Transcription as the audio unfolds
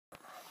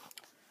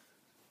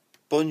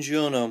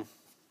Buongiorno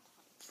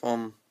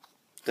from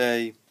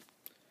day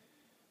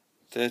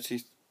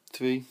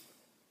 33.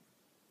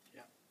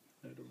 Yeah,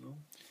 I don't know.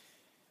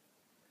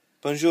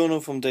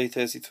 Buongiorno from day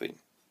 33.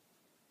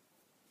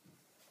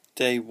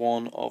 Day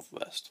 1 of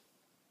rest.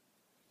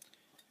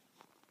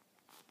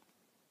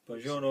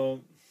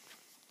 Buongiorno.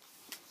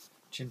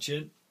 Chin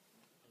chin.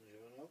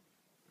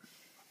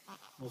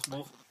 Muff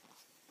muff.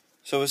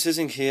 So we're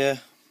sitting here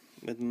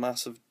with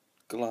massive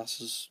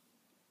glasses,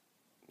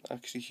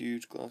 actually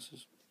huge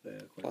glasses,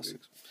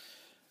 plastics,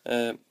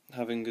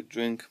 having a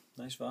drink.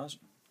 Nice vase.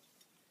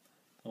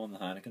 I want the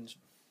Heinekens.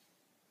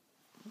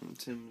 And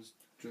Tim's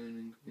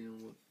draining me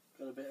on what?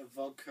 Got a bit of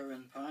vodka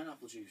and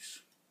pineapple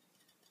juice.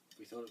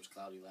 We thought it was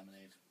cloudy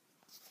lemonade.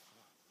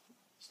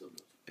 Still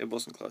good. It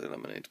wasn't cloudy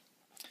lemonade.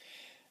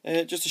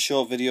 Just a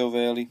short video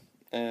really.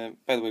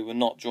 By the way, we're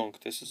not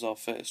drunk. This is our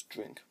first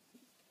drink.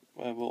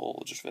 We're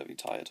all just very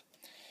tired.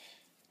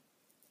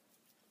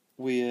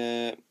 We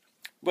had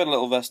a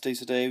little rest day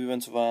today. We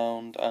went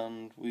around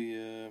and we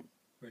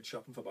Went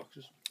shopping for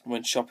boxes.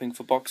 went shopping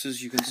for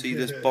boxes. You can see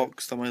this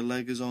box that my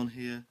leg is on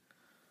here.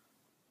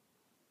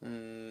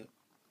 There's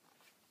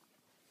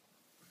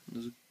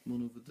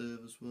one over there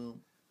as well.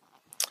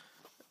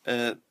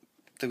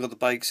 They've got the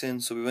bikes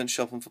in, so we went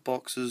shopping for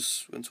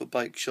boxes. Went to a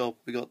bike shop,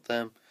 we got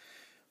them.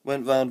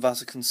 Went round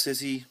Vatican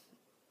City.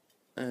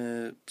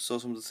 Saw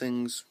some of the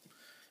things,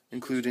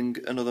 including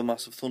another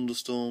massive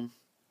thunderstorm.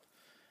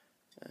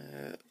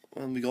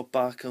 When we got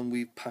back and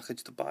we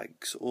packaged the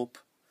bikes up,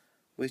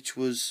 which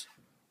was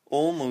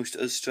almost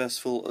as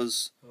stressful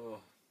as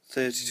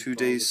 32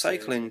 days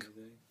cycling.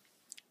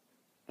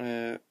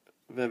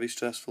 Very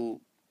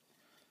stressful,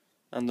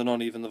 and they're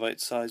not even the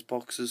right size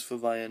boxes for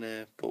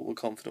Ryanair, but we're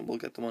confident we'll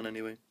get them on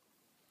anyway.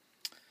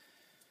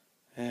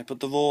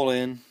 But they're all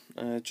in,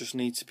 just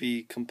need to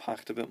be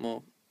compact a bit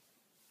more.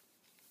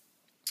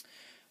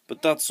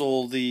 But that's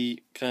all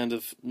the kind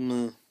of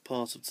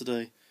part of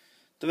today.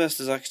 The rest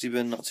has actually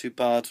been not too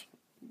bad,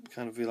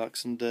 kind of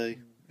relaxing day.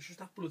 It's just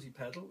that bloody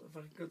pedal.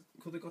 Could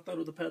have got that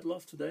other pedal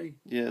off today?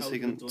 Yeah,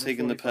 taking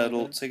the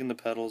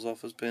pedals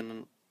off has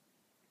been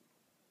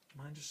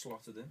Mine just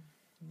slotted in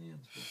the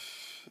end.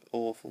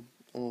 awful.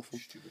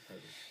 Stupid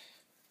pedal.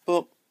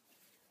 But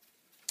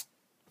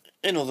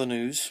in other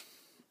news,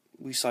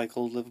 we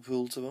cycled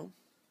Liverpool to Rome.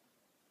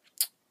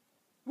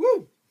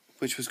 Woo!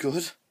 Which was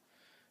good.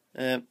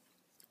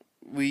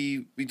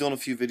 We done a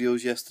few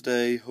videos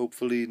yesterday.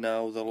 Hopefully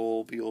now they'll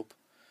all be up.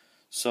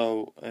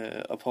 So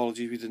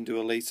apologies we didn't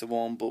do a later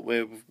one, but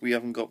we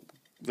haven't got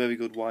very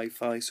good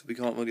Wi-Fi, so we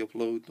can't really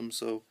upload them.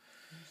 So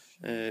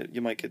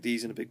you might get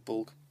these in a big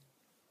bulk.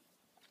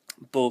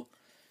 But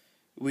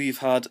we've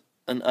had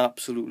an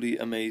absolutely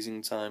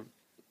amazing time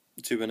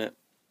doing it.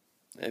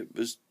 It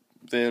was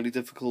fairly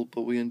difficult,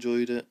 but we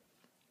enjoyed it.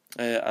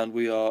 And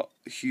we are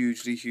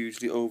hugely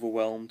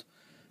overwhelmed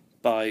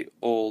by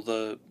all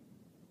the...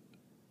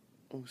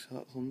 Oh, is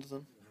that thunder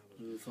then?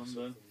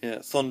 Thunder. Yeah,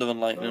 thunder and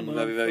lightning,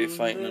 very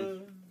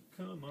frightening.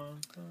 Come on,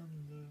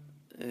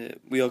 thunder.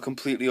 We are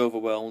completely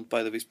overwhelmed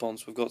by the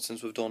response we've got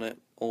since we've done it.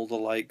 All the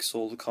likes,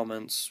 all the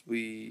comments,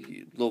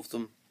 we love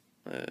them.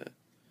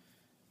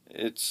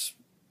 It's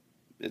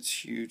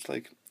huge,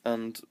 like,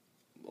 and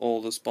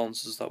all the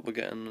sponsors that we're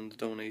getting and the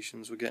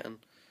donations we're getting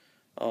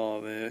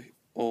are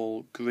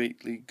all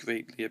greatly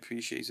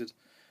appreciated.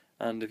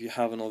 And if you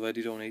haven't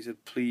already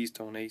donated, please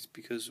donate,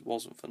 because it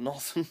wasn't for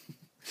nothing.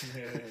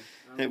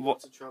 And we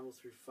to travel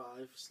through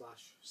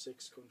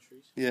 5/6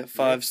 countries. Yeah,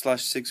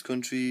 5/6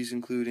 countries,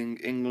 including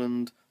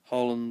England,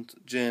 Holland,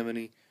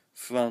 Germany,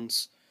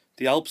 France.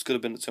 The Alps could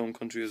have been its own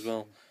country as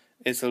well.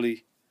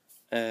 Italy,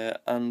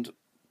 and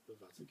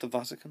the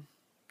Vatican,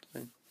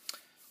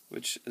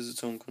 which is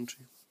its own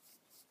country.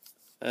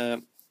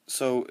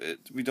 So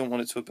we don't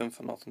want it to have been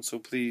for nothing. So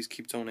please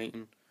keep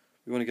donating.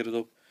 We want to get it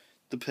up.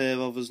 The pair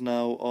of us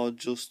now are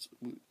just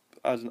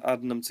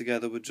adding them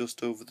together. We're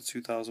just over the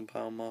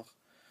 £2,000 mark,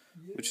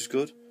 which is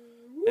good.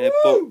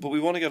 But we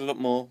want to get it up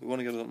more.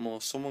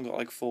 Someone got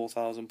like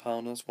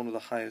 £4,000. That's one of the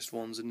highest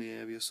ones in the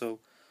area. So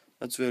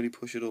let's really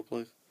push it up.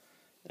 Like,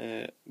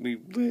 we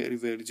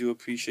really do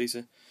appreciate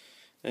it.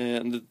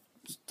 And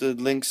the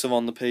links are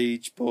on the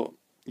page. But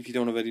if you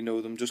don't already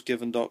know them,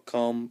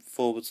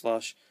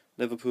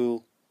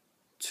 justgiving.com/Liverpool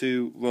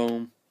to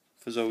Rome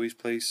for Zoe's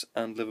place,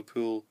 and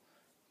Liverpool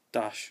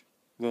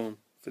Rome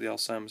for the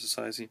Alzheimer's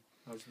Society.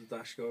 How does the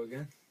dash go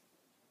again?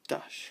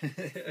 Dash.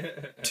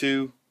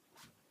 To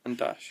and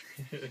dash.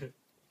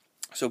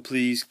 So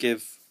please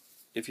give.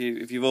 If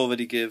you've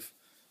already give,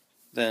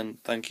 then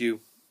thank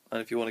you.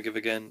 And if you want to give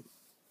again,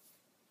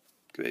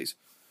 great.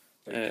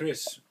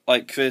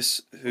 Like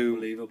Chris, who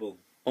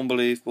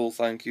unbelievable.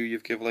 Thank you.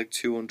 You've given like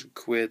 200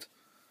 quid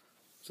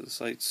to the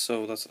site,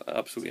 so that's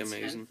absolutely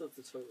amazing. Of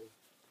the total.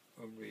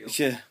 Unreal.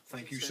 Yeah.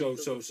 Thank you so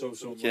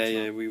much.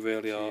 Yeah, we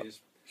really are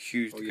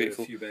hugely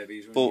grateful. A few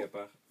babies when But you get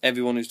back.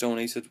 everyone who's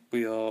donated,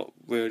 we are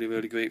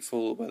really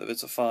grateful. Whether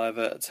it's a £5,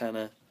 a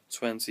tenner,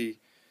 20,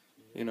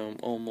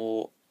 or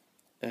more,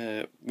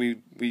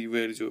 we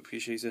really do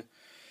appreciate it.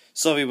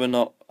 Sorry,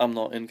 I'm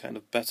not in kind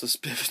of better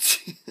spirits.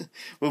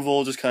 we've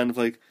all just kind of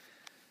like.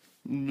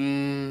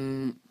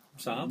 Mm,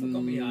 Sam, I've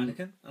got me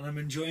Heineken and I'm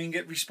enjoying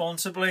it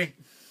responsibly.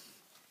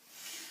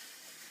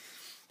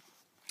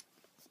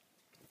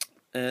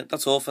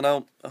 That's all for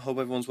now. I hope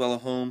everyone's well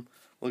at home.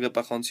 We'll get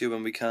back onto you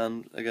when we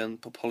can. Again,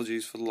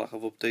 apologies for the lack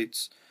of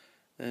updates.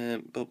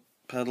 But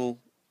pedal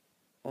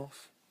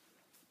off.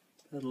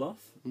 Pedal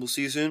off. We'll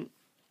see you soon.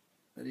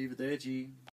 Arrivederci.